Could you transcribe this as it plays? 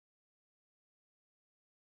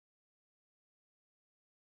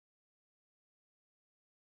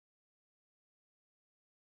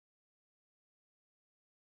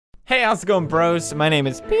Hey, how's it going, bros? My name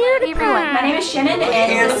is Hey everyone, my name is Shannon,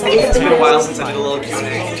 and it's been a while since I did a little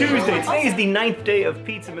Q&A. Tuesday, today is the 9th day of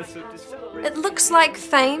Pizzamas. It looks like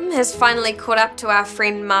fame has finally caught up to our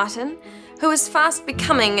friend Martin, who is fast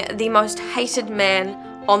becoming the most hated man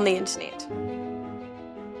on the internet.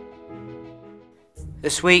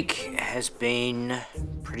 This week has been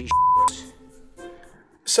pretty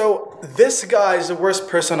So, this guy is the worst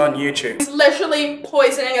person on YouTube. He's literally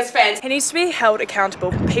poisoning his fans. He needs to be held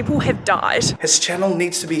accountable. People have died. His channel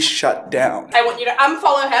needs to be shut down. I want you to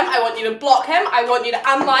unfollow him, I want you to block him, I want you to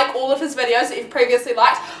unlike all of his videos that you've previously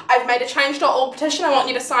liked. I've made a change.org petition, I want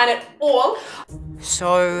you to sign it all.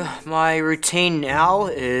 So, my routine now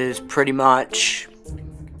is pretty much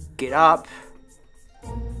get up,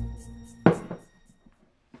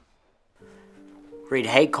 read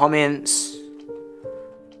hate comments,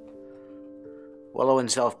 wallow in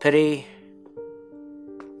self-pity.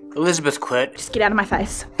 Elizabeth quit. Just get out of my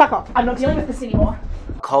face. Fuck off. I'm not dealing with this anymore.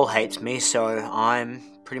 Cole hates me, so I'm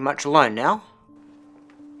pretty much alone now.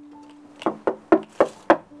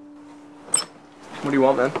 What do you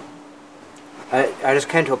want, man? I just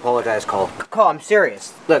came to apologize, Cole. Cole, I'm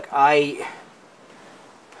serious. Look, I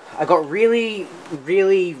got really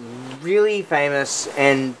famous,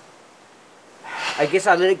 and I guess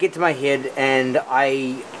I let it get to my head, and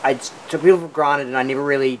I took people for granted, and I never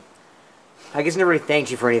really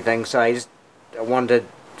thanked you for anything, so I wanted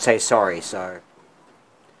to say sorry, so...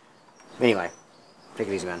 Anyway, take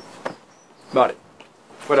it easy, man. Marty,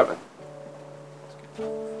 what up, man?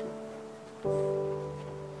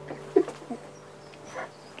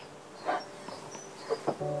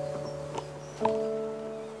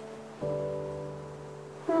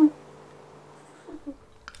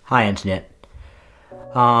 Hi, Internet.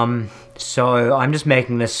 So I'm just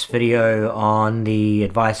making this video on the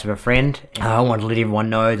advice of a friend. I want to let everyone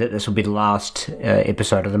know that this will be the last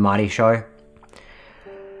episode of the Marty Show.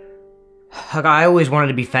 Like, I always wanted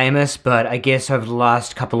to be famous, but I guess over the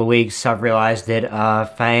last couple of weeks I've realized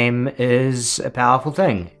that fame is a powerful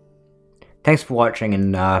thing. Thanks for watching,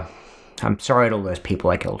 and I'm sorry to all those people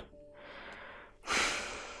I killed.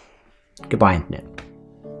 Goodbye, Internet.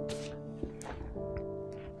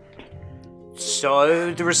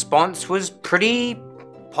 So the response was pretty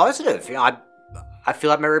positive. You know, I feel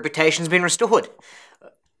like my reputation's been restored.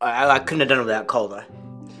 I couldn't have done it without Cole, though.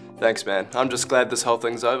 Thanks, man. I'm just glad this whole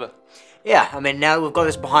thing's over. Yeah, I mean, now that we've got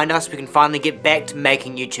this behind us, we can finally get back to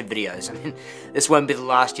making YouTube videos. I mean, this won't be the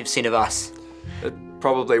last you've seen of us. It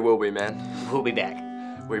probably will be, man. We'll be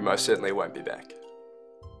back. We most certainly won't be back.